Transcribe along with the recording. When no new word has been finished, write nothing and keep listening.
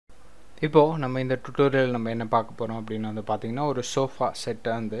இப்போ நம்ம இந்த டுட்டோரியல் நம்ம என்ன பார்க்க போறோம் அப்படினா வந்து பாத்தீங்கன்னா ஒரு சோஃபா செட்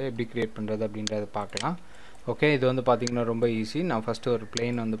வந்து எப்படி கிரியேட் பண்றது அப்படிங்கறத பார்க்கலாம். ஓகே, இது வந்து பாத்தீங்கன்னா ரொம்ப ஈஸி. நான் ஃபர்ஸ்ட் ஒரு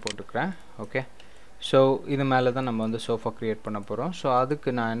பிளேன் வந்து போட்டுக்கிறேன். ஓகே, ஸோ இது மேலே தான் நம்ம வந்து சோஃபா கிரியேட் பண்ண போகிறோம். ஸோ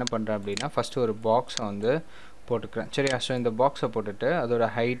அதுக்கு நான் என்ன பண்ணுறேன் அப்படின்னா ஃபஸ்ட்டு ஒரு பாக்ஸை வந்து போட்டுக்கிறேன். சரியா? ஸோ இந்த பாக்ஸை போட்டுட்டு அதோட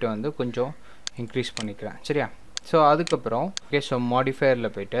ஹைட்டை வந்து கொஞ்சம் இன்க்ரீஸ் பண்ணிக்கிறேன். சரியா? ஸோ அதுக்கப்புறம் ஓகே, ஸோ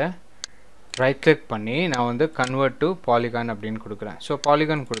மாடிஃபையரில் போய்ட்டு ரைட் கிளிக் பண்ணி நான் வந்து கன்வெர்ட் டு பாலிகான் அப்படின்னு கொடுக்குறேன். ஸோ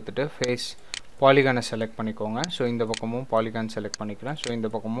பாலிகான் கொடுத்துட்டு ஃபேஸ் பாலிகானை செலக்ட் பண்ணிக்கோங்க. ஸோ இந்த பக்கமும் பாலிகான் செலக்ட் பண்ணிக்கிறேன். ஸோ இந்த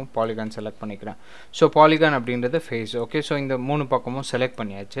பக்கமும் பாலிகான் செலக்ட் பண்ணிக்கிறேன். ஸோ பாலிகான் அப்படின்றது ஃபேஸ். ஓகே, ஸோ இந்த மூணு பக்கமும் செலக்ட்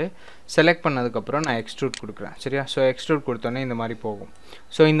பண்ணியாச்சு. செலக்ட் பண்ணதுக்கப்புறம் நான் எக்ஸ்ட்ரூட் கொடுக்குறேன். சரியா? ஸோ எக்ஸ்ட்ரூட் கொடுத்தோன்னே இந்த மாதிரி போகும்.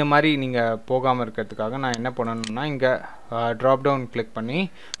 ஸோ இந்த மாதிரி நீங்கள் போகாமல் இருக்கிறதுக்காக நான் என்ன பண்ணணும்னா இங்கே ட்ராப் டவுன் கிளிக் பண்ணி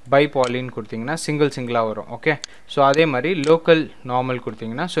பை பாலின்னு கொடுத்தீங்கன்னா சிங்கிளாக வரும். ஓகே, ஸோ அதே மாதிரி லோக்கல் நார்மல்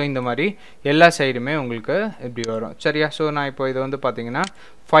கொடுத்தீங்கன்னா ஸோ இந்த மாதிரி எல்லா சைடுமே உங்களுக்கு இப்படி வரும். சரியா? ஸோ நான் இப்போ இதை வந்து பார்த்தீங்கன்னா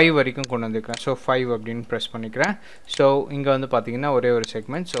 5 வரைக்கும் கொண்டு வந்துக்கிறேன். ஸோ 5 அப்படின்னு ப்ரெஸ் பண்ணிக்கிறேன். ஸோ இங்கே வந்து பார்த்தீங்கன்னா ஒரே ஒரு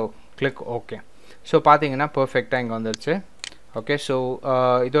segment. So click okay. So பார்த்தீங்கன்னா பர்ஃபெக்டாக இங்கே வந்துருச்சு. ஓகே, ஸோ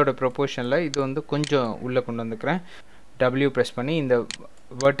இதோட ப்ரொப்போர்ஷனில் இது வந்து கொஞ்சம் உள்ளே கொண்டு வந்துக்கிறேன். W ப்ரெஸ் பண்ணி இந்த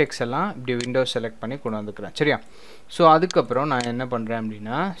வெர்டெக்ஸ் எல்லாம் இப்படி விண்டோ செலக்ட் பண்ணி கொண்டு வந்துக்கிறேன். சரியா? ஸோ அதுக்கப்புறம் நான் என்ன பண்ணுறேன்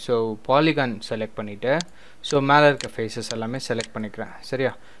அப்படின்னா ஸோ பாலிகான் செலக்ட் பண்ணிவிட்டு ஸோ மேலே இருக்க ஃபேஸஸ் எல்லாமே செலக்ட் பண்ணிக்கிறேன்.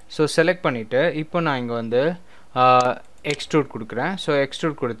 சரியா? ஸோ செலக்ட் பண்ணிவிட்டு இப்போ நான் இங்கே வந்து எக்ஸ்ட்ரூட் கொடுக்குறேன். ஸோ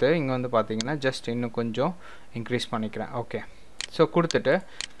எக்ஸ்ட்ரூட் கொடுத்து இங்கே வந்து பார்த்தீங்கன்னா ஜஸ்ட் இன்னும் கொஞ்சம் இன்க்ரீஸ் பண்ணிக்கிறேன். ஓகே, ஸோ கொடுத்துட்டு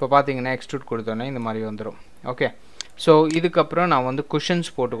இப்போ பார்த்தீங்கன்னா எக்ஸ்ட்ரூட் கொடுத்தோன்னே இந்த மாதிரி வந்துடும். ஓகே, ஸோ இதுக்கப்புறம் நான் வந்து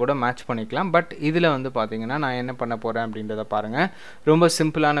குஷன்ஸ் போட்டு கூட மேட்ச் பண்ணிக்கலாம். பட் இதில் வந்து பார்த்தீங்கன்னா நான் என்ன பண்ண போகிறேன் அப்படின்றத பாருங்கள். ரொம்ப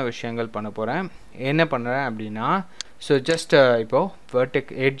சிம்பிளான விஷயங்கள் பண்ண போகிறேன். என்ன பண்ணுறேன் அப்படின்னா ஸோ ஜஸ்ட் இப்போது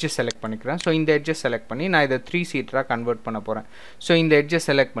வெர்டெக் எட்ஜை செலக்ட் பண்ணிக்கிறேன். ஸோ இந்த எட்ஜை செலக்ட் பண்ணி நான் இதை 3 சீட்டராக கன்வெர்ட் பண்ண போகிறேன். ஸோ இந்த எட்ஜை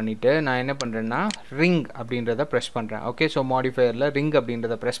செலக்ட் பண்ணிவிட்டு நான் என்ன பண்ணுறேன்னா ரிங் அப்படின்றத ப்ரெஸ் பண்ணுறேன். ஓகே, ஸோ மாடிஃபையரில் ரிங்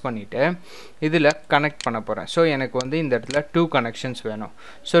அப்படின்றத ப்ரெஸ் பண்ணிவிட்டு இதில் கனெக்ட் பண்ண போகிறேன். ஸோ எனக்கு வந்து இந்த இடத்துல 2 கனெக்ஷன்ஸ் வேணும்.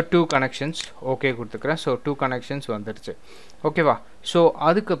 ஸோ 2 கனெக்ஷன்ஸ் ஓகே கொடுத்துக்கிறேன். ஸோ 2 கனெக்ஷன்ஸ் வந்துடுச்சு. ஓகேவா? ஸோ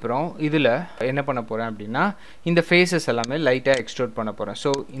அதுக்கப்புறம் இதில் என்ன பண்ண போகிறேன் அப்படின்னா இந்த ஃபேஸஸ் எல்லாமே லைட்டாக எக்ஸ்ட்ரூட் பண்ண போகிறேன்.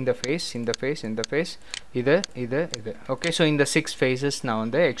 ஸோ இந்த ஃபேஸ் இந்த ஃபேஸ் இந்த ஃபேஸ் இது இது இது. ஓகே, ஸோ இந்த 6 ஃபேஸஸ் நான்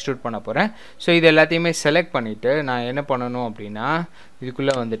வந்து எக்ஸ்ட்ரூட் பண்ண போகிறேன். ஸோ இது எல்லாத்தையுமே செலக்ட் பண்ணிவிட்டு நான் என்ன பண்ணணும் அப்படின்னா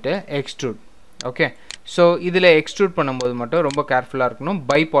இதுக்குள்ளே வந்துட்டு எக்ஸ்ட்ரூட். ஓகே, ஸோ இதில் எக்ஸ்ட்ரூட் பண்ணும்போது மட்டும் ரொம்ப கேர்ஃபுல்லாக இருக்கணும்.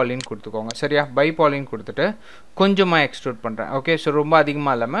 பை பாலின் கொடுத்துக்கோங்க. சரியா? பை பாலின் கொடுத்துட்டு கொஞ்சமாக எக்ஸ்ட்ரூட் பண்ணுறேன். ஓகே, ஸோ ரொம்ப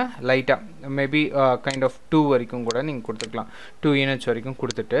அதிகமாக இல்லாமல் லைட்டாக மேபி கைண்ட் ஆஃப் 2 வரைக்கும் கூட நீங்கள் கொடுத்துக்கலாம். 2 யூனிட்ஸ் வரைக்கும்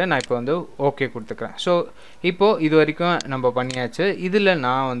கொடுத்துட்டு நான் இப்போ வந்து ஓகே கொடுத்துக்கிறேன். ஸோ இப்போது இது வரைக்கும் நம்ம பண்ணியாச்சு. இதில்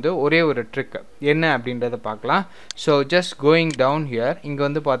நான் வந்து ஒரே ஒரு ட்ரிக் என்ன அப்படின்றத பார்க்கலாம். So just going down here இங்கே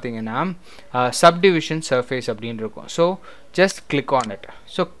வந்து பார்த்தீங்கன்னா சப்டிவிஷன் சர்ஃபேஸ் அப்படின்னு இருக்கும். So just click on it.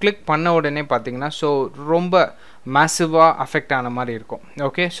 So click பண்ண உடனே பார்த்தீங்கன்னா ஸோ ரொம்ப மேசிவாக அஃபெக்ட் ஆன மாதிரி இருக்கும்.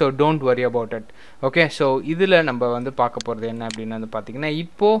 Okay, so don't worry about it. Okay, so இதில் நம்ம வந்து பார்க்க போகிறது என்ன அப்படின்னு வந்து பார்த்திங்கன்னா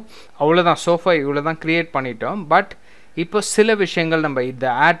இப்போது அவ்வளோதான், சோஃபா இவ்வளோ தான் க்ரியேட் பண்ணிட்டோம். பட் இப்போ சில விஷயங்கள் நம்ம இதை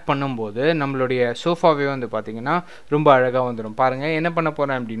ஆட் பண்ணும்போது நம்மளுடைய சோஃபாவே வந்து பார்த்திங்கன்னா ரொம்ப அழகாக வந்துடும். பாருங்கள் என்ன பண்ண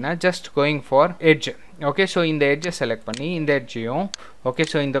போகிறேன் அப்படின்னா just going for edge. Okay, so இந்த எட்ஜை செலக்ட் பண்ணி இந்த எட்ஜையும் ஓகே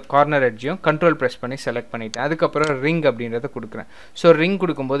ஸோ இந்த கார்னர் எட்ஜையும் கண்ட்ரோல் ப்ரெஸ் பண்ணி செலக்ட் பண்ணிவிட்டேன். அதுக்கப்புறம் ரிங் அப்படின்றத கொடுக்குறேன். ஸோ ரிங்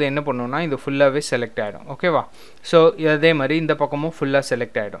கொடுக்கும்போது என்ன பண்ணுன்னா இது ஃபுல்லாகவே செலக்ட் ஆகிடும். ஓகேவா? ஸோ அதே மாதிரி இந்த பக்கமும் ஃபுல்லாக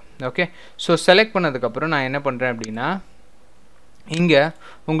செலக்ட் ஆகிடும். ஓகே, ஸோ செலக்ட் பண்ணதுக்கப்புறம் நான் என்ன பண்ணுறேன் அப்படின்னா இங்கே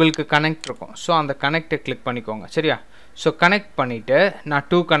உங்களுக்கு கனெக்ட் இருக்கும். ஸோ அந்த கனெக்டை கிளிக் பண்ணிக்கோங்க. சரியா? ஸோ கனெக்ட் பண்ணிவிட்டு நான்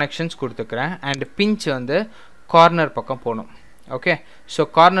 2 கனெக்ஷன்ஸ் கொடுத்துக்கிறேன். அண்ட் பிஞ்ச் வந்து கார்னர் பக்கம் போகணும். ஓகே, ஸோ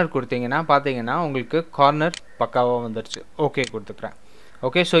கார்னர் கொடுத்தீங்கன்னா பார்த்தீங்கன்னா உங்களுக்கு கார்னர் பக்காவாக வந்துடுச்சு. ஓகே கொடுத்துக்கிறேன்.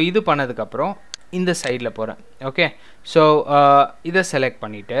 ஓகே, ஸோ இது பண்ணதுக்கப்புறம் இந்த சைடில் போகிறேன். ஓகே, ஸோ இதை செலக்ட்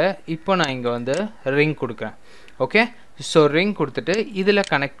பண்ணிவிட்டு இப்போ நான் இங்கே வந்து ரிங் கொடுக்குறேன். ஓகே, ஸோ ரிங் கொடுத்துட்டு இதில்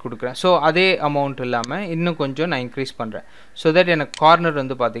கனெக்ட் கொடுக்குறேன். ஸோ அதே அமௌண்ட் இல்லாமல் இன்னும் கொஞ்சம் நான் இன்க்ரீஸ் பண்ணுறேன். ஸோ தட் எனக்கு கார்னர்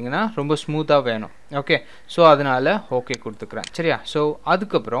வந்து பார்த்திங்கன்னா ரொம்ப ஸ்மூத்தாக வேணும். ஓகே, ஸோ அதனால் ஓகே கொடுத்துக்கிறேன். சரியா? ஸோ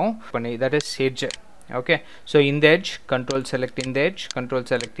அதுக்கப்புறம் பண்ணி that is edge. Okay, so இந்த எட்ஜ் கண்ட்ரோல் செலக்ட் இந்த எட்ஜ் கண்ட்ரோல்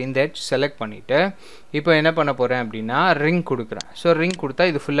செலக்ட் இந்த எட்ஜ் செலக்ட் பண்ணிவிட்டு இப்போ என்ன பண்ண போகிறேன் அப்படின்னா ரிங் கொடுக்குறேன். ஸோ ரிங் கொடுத்தா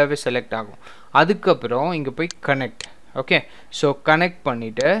இது ஃபுல்லாகவே செலக்ட் ஆகும். அதுக்கப்புறம் இங்கே போய் கனெக்ட். ஓகே, ஸோ கனெக்ட்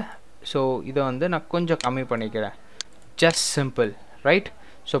பண்ணிவிட்டு ஸோ இதை வந்து நான் கொஞ்சம் கம்மி பண்ணிக்கிறேன். Just simple, right?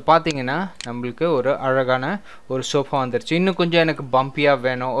 ஸோ பார்த்தீங்கன்னா நம்மளுக்கு ஒரு அழகான ஒரு சோஃபா வந்துருச்சு. இன்னும் கொஞ்சம் எனக்கு பம்பியாக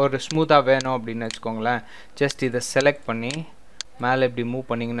வேணும், ஒரு ஸ்மூத்தாக வேணும் அப்படின்னு வச்சுக்கோங்களேன். ஜஸ்ட் இதை செலக்ட் பண்ணி மேலே இப்படி மூவ்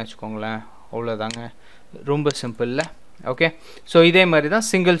பண்ணிங்கன்னு வச்சுக்கோங்களேன். அவ்வளோதாங்க, ரொம்ப சிம்பிளில். ஓகே ஸோ இதே மாதிரி தான்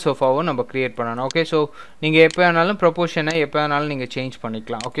சிங்கிள் சோஃபாவும் நம்ம க்ரியேட் பண்ணணும் ஓகே ஸோ நீங்கள் எப்போ வேணாலும் ப்ரொப்போர்ஷனை எப்போ வேணாலும் நீங்கள் சேஞ்ச்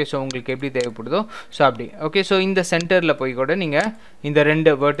பண்ணிக்கலாம் ஓகே ஸோ உங்களுக்கு எப்படி தேவைப்படுதோ ஸோ அப்படி ஓகே ஸோ இந்த சென்டரில் போய் கூட நீங்கள் இந்த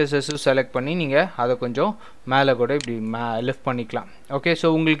 2 வெர்டிசஸும் செலக்ட் பண்ணி நீங்கள் அதை கொஞ்சம் மேலே கூட இப்படி லிஃப்ட் பண்ணிக்கலாம் ஓகே ஸோ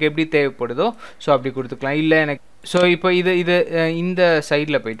உங்களுக்கு எப்படி தேவைப்படுதோ ஸோ அப்படி கொடுத்துக்கலாம் இல்லை எனக்கு ஸோ இப்போ இந்த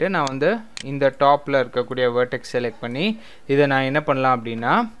சைடில் போயிட்டு நான் வந்து இந்த டாப்பில் இருக்கக்கூடிய வெர்டெக்ஸ் செலக்ட் பண்ணி இதை நான் என்ன பண்ணலாம்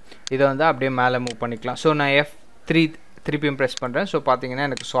அப்படின்னா இதை வந்து அப்படியே மேலே மூவ் பண்ணிக்கலாம் ஸோ நான் F3 திருப்பியும் ப்ரெஸ் பண்ணுறேன் ஸோ பார்த்தீங்கன்னா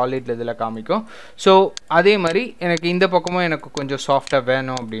எனக்கு சாலிட் இதில் காமிக்கும் ஸோ அதே மாதிரி எனக்கு இந்த பக்கமும் எனக்கு கொஞ்சம் சாஃப்டாக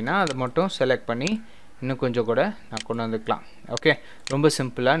வேணும் அப்படின்னா அதை மட்டும் செலக்ட் பண்ணி இன்னும் கொஞ்சம் கூட நான் கொண்டு வந்துக்கலாம் ஓகே ரொம்ப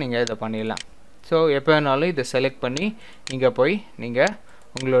சிம்பிளாக நீங்கள் இதை பண்ணிடலாம் ஸோ எப்போ வேணாலும் இதை செலக்ட் பண்ணி இங்கே போய் நீங்கள்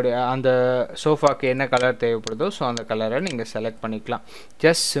உங்களுடைய அந்த சோஃபாக்கு என்ன கலர் தேவைப்படுதோ ஸோ அந்த கலரை நீங்கள் செலக்ட் பண்ணிக்கலாம்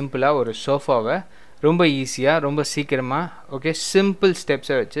ஜஸ்ட் சிம்பிளாக ஒரு சோஃபாவை ரொம்ப ஈஸியாக ரொம்ப சீக்கிரமாக ஓகே சிம்பிள்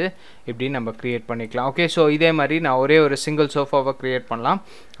ஸ்டெப்ஸை வச்சு இப்படி நம்ம க்ரியேட் பண்ணிக்கலாம் ஓகே ஸோ இதே மாதிரி நான் ஒரே ஒரு சிங்கிள் சோஃபாவை க்ரியேட் பண்ணலாம்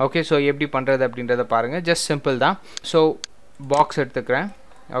ஓகே ஸோ எப்படி பண்ணுறது அப்படின்றத பாருங்கள் ஜஸ்ட் சிம்பிள் தான் ஸோ பாக்ஸ் எடுத்துக்கிறேன்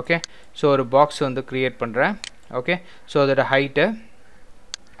ஓகே ஸோ ஒரு பாக்ஸ் வந்து க்ரியேட் பண்ணுறேன் ஓகே ஸோ அதோட ஹைட்டு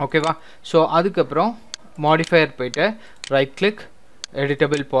ஓகேவா ஸோ அதுக்கப்புறம் மாடிஃபையர் போய்ட்டு right click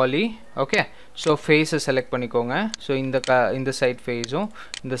editable poly okay so ஃபேஸை செலக்ட் பண்ணிக்கோங்க ஸோ இந்த சைட் ஃபேஸும்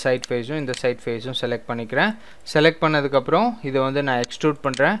இந்த சைட் ஃபேஸும் இந்த சைட் ஃபேஸும் செலக்ட் பண்ணிக்கிறேன் செலக்ட் பண்ணதுக்கப்புறம் இதை வந்து நான் எக்ஸ்ட்ரூட்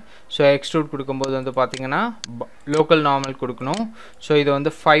பண்ணுறேன் ஸோ எக்ஸ்ட்ரூட் கொடுக்கும்போது வந்து பார்த்திங்கன்னா லோக்கல் நார்மல் கொடுக்கணும் ஸோ இதை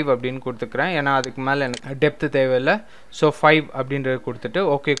வந்து 5 அப்படின்னு கொடுத்துக்கிறேன் ஏன்னா அதுக்கு மேலே எனக்கு டெப்த்து தேவையில்லை ஸோ 5 அப்படின்றது கொடுத்துட்டு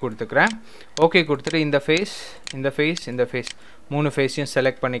ஓகே கொடுத்துக்கிறேன் ஓகே கொடுத்துட்டு இந்த ஃபேஸ் இந்த ஃபேஸ் இந்த ஃபேஸ் 3 ஃபேஸையும்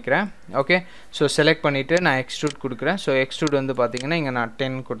செலக்ட் பண்ணிக்கிறேன் ஓகே ஸோ செலக்ட் பண்ணிவிட்டு நான் எக்ஸ்ட்ரூட் கொடுக்குறேன் ஸோ எக்ஸ்ட்ரூட் வந்து பார்த்திங்கன்னா இங்கே நான்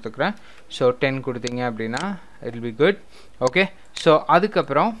 10 கொடுத்துக்கிறேன் ஸோ 10 கொடுத்தீங்க அப்படின்னா it will be good okay so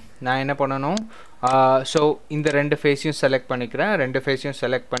அதுக்கப்புறம் நான் என்ன பண்ணணும் ஸோ இந்த 2 ஃபேஸையும் செலக்ட் பண்ணிக்கிறேன் 2 ஃபேஸையும்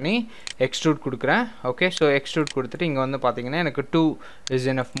செலக்ட் பண்ணி எக்ஸ்ட்ரூட் கொடுக்குறேன் ஓகே ஸோ எக்ஸ்ட்ரூட் கொடுத்துட்டு இங்கே வந்து பார்த்திங்கன்னா எனக்கு 2 is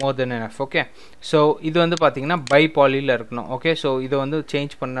enough more then enough okay so இது வந்து பார்த்திங்கன்னா பை பாலியில் இருக்கணும் ஓகே ஸோ இதை வந்து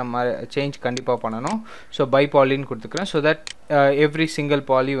சேஞ்ச் பண்ண மாதிரி சேஞ்ச் கண்டிப்பாக பண்ணணும் ஸோ பை பாலின்னு கொடுத்துக்கிறேன் so that every single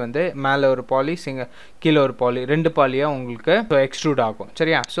poly வந்து மேலே ஒரு பாலி கீழே ஒரு பாலி 2 பாலியாக உங்களுக்கு ஸோ எக்ஸ்ட்ரூட் ஆகும்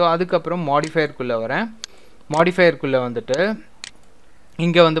சரியா ஸோ அதுக்கப்புறம் மாடிஃபையருக்குள்ளே வரேன் மாடிஃபையருக்குள்ளே வந்துட்டு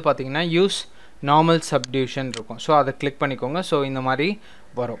இங்கே வந்து பார்த்திங்கன்னா யூஸ் நார்மல் சப்டிவிஷன் இருக்கும் ஸோ அதை கிளிக் பண்ணிக்கோங்க ஸோ இந்த மாதிரி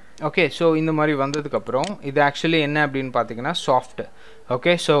வரும் ஓகே ஸோ இந்த மாதிரி வந்ததுக்கப்புறம் இது ஆக்சுவலி என்ன அப்படின்னு பார்த்தீங்கன்னா சாஃப்ட்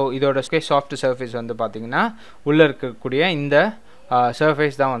ஓகே ஸோ இதோட சாஃப்ட் சர்ஃபேஸ் வந்து பார்த்திங்கன்னா உள்ளே இருக்கக்கூடிய இந்த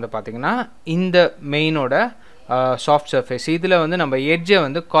சர்ஃபேஸ் தான் வந்து பார்த்திங்கன்னா இந்த மெயினோட சாஃப்ட் சர்ஃபேஸ் இதில் வந்து நம்ம எட்ஜை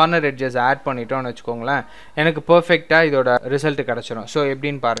வந்து கார்னர் எட்ஜஸ் ஆட் பண்ணிட்டோம்னு வச்சுக்கோங்களேன் எனக்கு பர்ஃபெக்டாக இதோட ரிசல்ட் கிடச்சிரும் ஸோ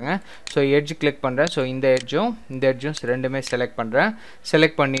எப்படின்னு பாருங்கள் ஸோ எட்ஜ் கிளிக் பண்ணுறேன் ஸோ இந்த எட்ஜும் ரெண்டுமே செலக்ட் பண்ணுறேன்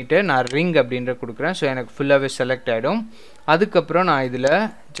செலக்ட் பண்ணிவிட்டு நான் ரிங் அப்படின்ற கொடுக்குறேன் ஸோ எனக்கு ஃபுல்லாகவே செலக்ட் ஆகிடும் அதுக்கப்புறம் நான் இதில்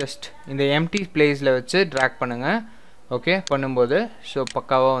ஜஸ்ட் இந்த எம்டி பிளேஸில் வச்சு ட்ராக் பண்ணுங்கள் ஓகே பண்ணும்போது ஸோ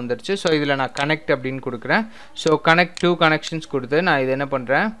பக்காவாக வந்துடுச்சு ஸோ இதில் நான் கனெக்ட் அப்படின்னு கொடுக்குறேன் ஸோ கனெக்ட் 2 கனெக்ஷன்ஸ் கொடுத்து நான் இது என்ன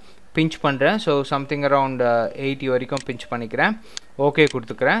பண்ணுறேன் பிஞ்ச் பண்ணுறேன் ஸோ சம்திங் அரவுண்ட் 80 வரைக்கும் பிஞ்ச் பண்ணிக்கிறேன் ஓகே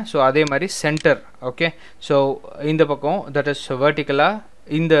கொடுத்துக்கிறேன் ஸோ அதே மாதிரி சென்டர் ஓகே ஸோ இந்த பக்கம் தட் இஸ் வெர்டிக்கலாக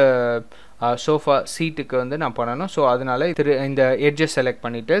இந்த சோஃபா சீட்டுக்கு வந்து நான் பண்ணணும் ஸோ அதனால் இந்த எட்ஜை செலக்ட்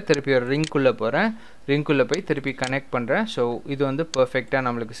பண்ணிவிட்டு திருப்பி ஒரு ரிங்குள்ளே போகிறேன் ரிங்குள்ளே போய் திருப்பி கனெக்ட் பண்ணுறேன் ஸோ இது வந்து பர்ஃபெக்டாக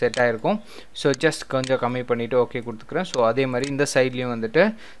நம்மளுக்கு செட் ஆகிருக்கும் ஸோ ஜஸ்ட் கொஞ்சம் கம்மி பண்ணிவிட்டு ஓகே கொடுத்துக்கிறேன் ஸோ அதே மாதிரி இந்த சைட்லேயும் வந்துட்டு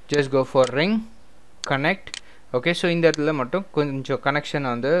just go for ring connect okay so இந்த இடத்துல மட்டும் கொஞ்சம் கனெக்ஷன்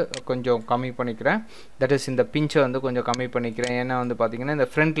வந்து கொஞ்சம் கம்மி பண்ணிக்கிறேன் தட் இஸ் இந்த பிஞ்சை வந்து கொஞ்சம் கம்மி பண்ணிக்கிறேன் ஏன்னா வந்து பார்த்திங்கன்னா இந்த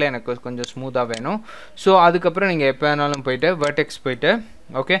ஃப்ரண்ட்டில் எனக்கு கொஞ்சம் ஸ்மூத்தாக வேணும் ஸோ அதுக்கப்புறம் நீங்கள் எப்போ வேணாலும் போய்ட்டு வெர்டெக்ஸ் போய்ட்டு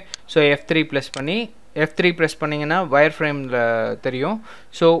ஓகே ஸோ F3 ப்ரெஸ் பண்ணிங்கன்னா வயர் ஃப்ரேமில் தெரியும்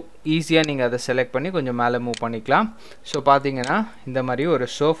ஸோ ஈஸியாக நீங்கள் அதை செலக்ட் பண்ணி கொஞ்சம் மேலே மூவ் பண்ணிக்கலாம் ஸோ பார்த்தீங்கன்னா இந்த மாதிரி ஒரு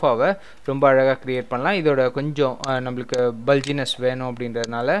சோஃபாவை ரொம்ப அழகாக க்ரியேட் பண்ணலாம் இதோட கொஞ்சம் நம்மளுக்கு பல்ஜினஸ் வேணும்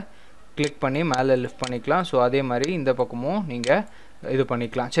அப்படின்றதுனால கிளிக் பண்ணி மேலே லிஃப்ட் பண்ணிக்கலாம் ஸோ அதே மாதிரி இந்த பக்கமும் நீங்கள் இது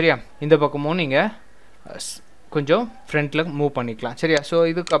பண்ணிக்கலாம் சரியா இந்த பக்கமும் நீங்கள் கொஞ்சம் ஃப்ரண்ட்டில் மூவ் பண்ணிக்கலாம் சரியா ஸோ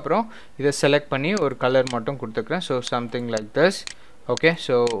இதுக்கப்புறம் இதை செலக்ட் பண்ணி ஒரு கலர் மட்டும் கொடுத்துக்கிறேன் so something like this okay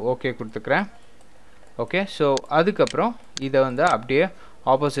so okay கொடுத்துக்கிறேன் ஓகே ஸோ அதுக்கப்புறம் இதை வந்து அப்படியே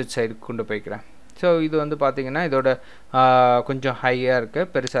ஆப்போசிட் சைடுக்கு கொண்டு போய்க்கிறேன் ஸோ இது வந்து பார்த்திங்கன்னா இதோட கொஞ்சம் ஹையாக இருக்குது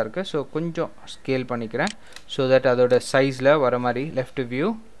பெருசாக இருக்குது ஸோ கொஞ்சம் ஸ்கேல் பண்ணிக்கிறேன் ஸோ தட் அதோட சைஸில் வர மாதிரி லெஃப்ட் வியூ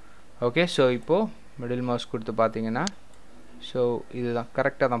ஓகே ஸோ இப்போது மிடில் மவுஸ் கொடுத்து பார்த்தீங்கன்னா ஸோ இதுதான்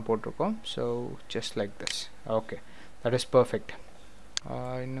கரெக்டாக தான் போட்டிருக்கோம் so just like this okay that is perfect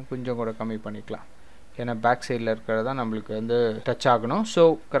இன்னும் கொஞ்சம் கூட கம்மி பண்ணிக்கலாம் ஏன்னா பேக் சைடில் இருக்கிறது தான் நம்மளுக்கு வந்து டச் ஆகணும் ஸோ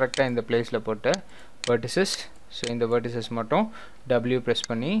கரெக்டாக இந்த பிளேஸில் போட்டு வெர்டிசஸ் ஸோ இந்த வெர்டிசஸ் மட்டும் W ப்ரெஸ்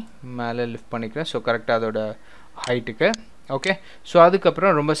பண்ணி மேலே லிஃப்ட் பண்ணிக்கிறேன் ஸோ கரெக்டாக அதோட ஹைட்டுக்கு ஓகே ஸோ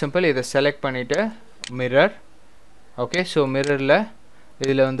அதுக்கப்புறம் ரொம்ப சிம்பிள் இதை செலக்ட் பண்ணிவிட்டு மிரர் ஓகே ஸோ மிரரில்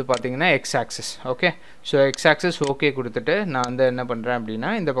இதில் வந்து பார்த்தீங்கன்னா X axis. Okay so X axis okay கொடுத்துட்டு நான் வந்து என்ன பண்ணுறேன் அப்படின்னா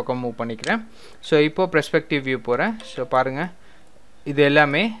இந்த பக்கம் மூவ் பண்ணிக்கிறேன். ஸோ இப்போது பெர்ஸ்பெக்டிவ் வியூ போகிறேன். ஸோ பாருங்கள் இது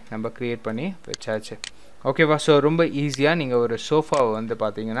எல்லாமே நம்ம க்ரியேட் பண்ணி வச்சாச்சு. ஓகேவா? ஸோ ரொம்ப ஈஸியாக நீங்கள் ஒரு சோஃபாவை வந்து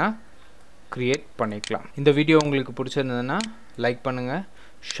பார்த்தீங்கன்னா க்ரியேட் பண்ணிக்கலாம். இந்த வீடியோ உங்களுக்கு பிடிச்சிருந்ததுன்னா லைக் பண்ணுங்கள்,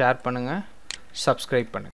 ஷேர் பண்ணுங்கள், சப்ஸ்கிரைப் பண்ணுங்கள்.